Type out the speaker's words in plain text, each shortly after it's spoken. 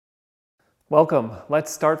Welcome.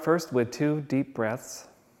 Let's start first with 2 deep breaths.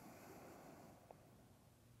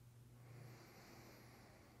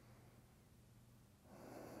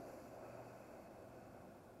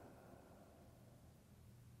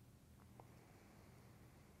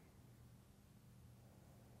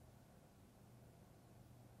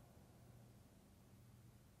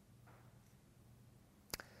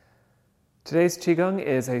 Today's Qigong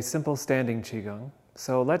is a simple standing Qigong.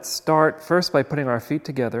 So let's start first by putting our feet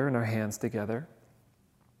together and our hands together.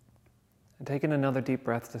 And taking another deep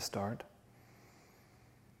breath to start.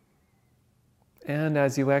 And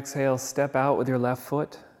as you exhale, step out with your left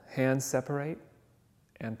foot, hands separate,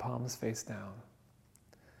 and palms face down.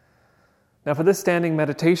 Now for this standing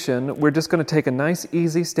meditation, we're just going to take a nice,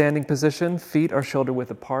 easy standing position. Feet are shoulder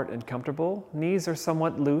width apart and comfortable. Knees are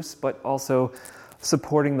somewhat loose, but also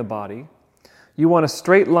supporting the body. You want a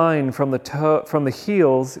straight line from the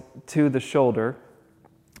heels to the shoulder,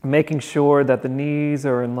 making sure that the knees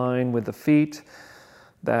are in line with the feet,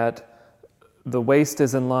 that the waist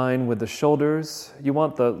is in line with the shoulders. You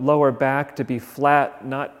want the lower back to be flat,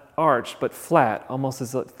 not arched, but flat, almost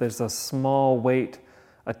as if there's a small weight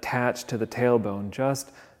attached to the tailbone,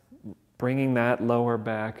 just bringing that lower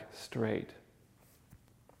back straight.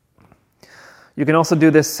 You can also do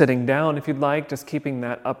this sitting down if you'd like, just keeping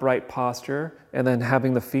that upright posture and then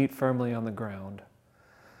having the feet firmly on the ground.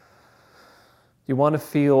 You want to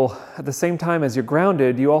feel, at the same time as you're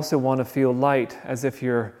grounded, you also want to feel light, as if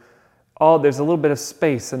there's a little bit of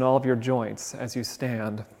space in all of your joints as you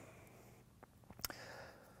stand.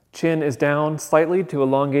 Chin is down slightly to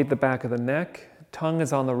elongate the back of the neck. Tongue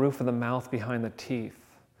is on the roof of the mouth behind the teeth.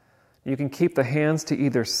 You can keep the hands to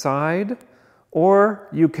either side, or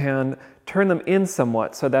you can turn them in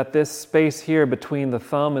somewhat so that this space here between the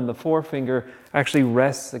thumb and the forefinger actually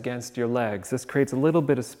rests against your legs. This creates a little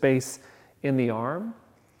bit of space in the arm,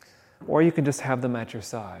 or you can just have them at your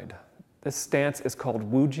side. This stance is called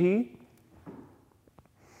Wuji.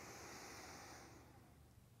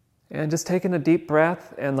 And just taking a deep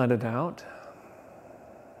breath and let it out.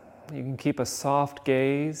 You can keep a soft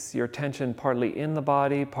gaze, your attention partly in the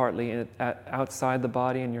body, partly outside the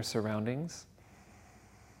body and your surroundings.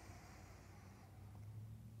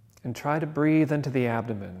 And try to breathe into the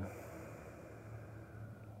abdomen.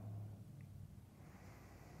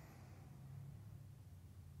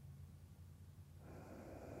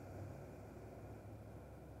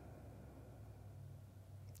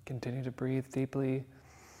 Continue to breathe deeply.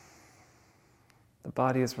 The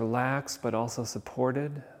body is relaxed but also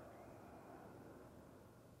supported,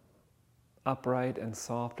 upright and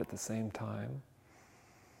soft at the same time.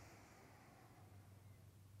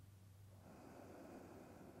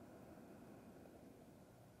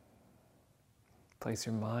 Place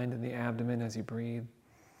your mind in the abdomen as you breathe.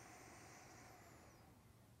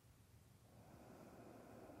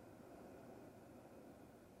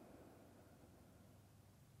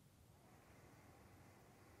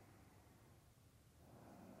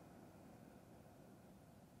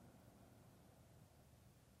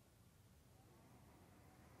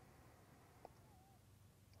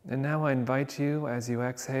 And now I invite you, as you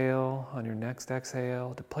exhale, on your next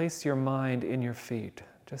exhale, to place your mind in your feet,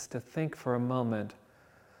 just to think for a moment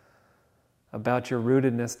about your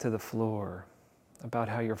rootedness to the floor, about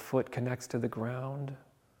how your foot connects to the ground,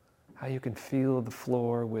 how you can feel the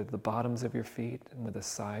floor with the bottoms of your feet and with the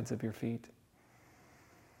sides of your feet.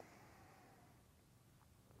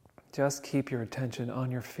 Just keep your attention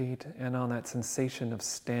on your feet and on that sensation of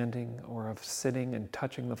standing or of sitting and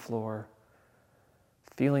touching the floor,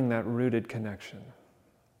 feeling that rooted connection.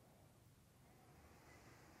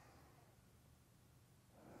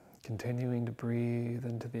 Continuing to breathe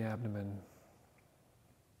into the abdomen.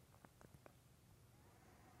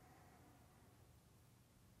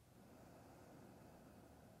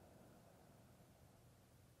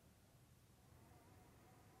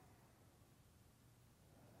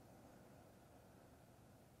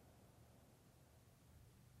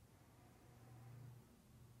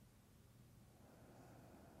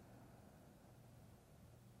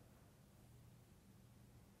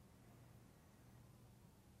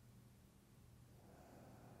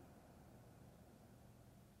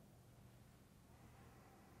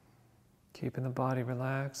 Keeping the body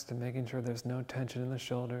relaxed and making sure there's no tension in the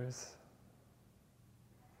shoulders.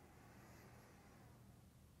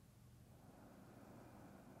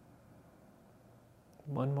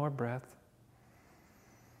 One more breath.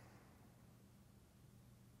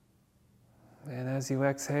 And as you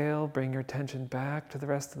exhale, bring your attention back to the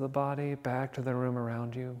rest of the body, back to the room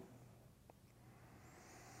around you.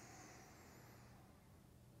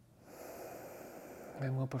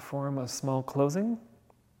 And we'll perform a small closing.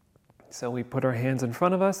 So we put our hands in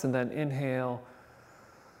front of us and then inhale,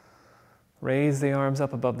 raise the arms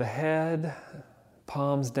up above the head,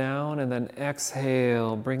 palms down, and then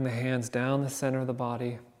exhale, bring the hands down the center of the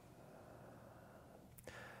body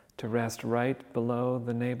to rest right below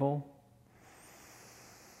the navel.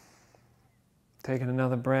 Taking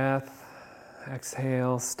another breath,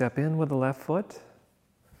 exhale, step in with the left foot,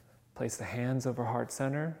 place the hands over heart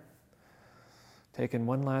center, taking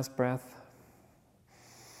one last breath.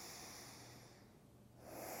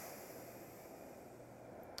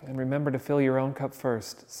 And remember to fill your own cup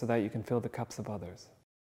first so that you can fill the cups of others.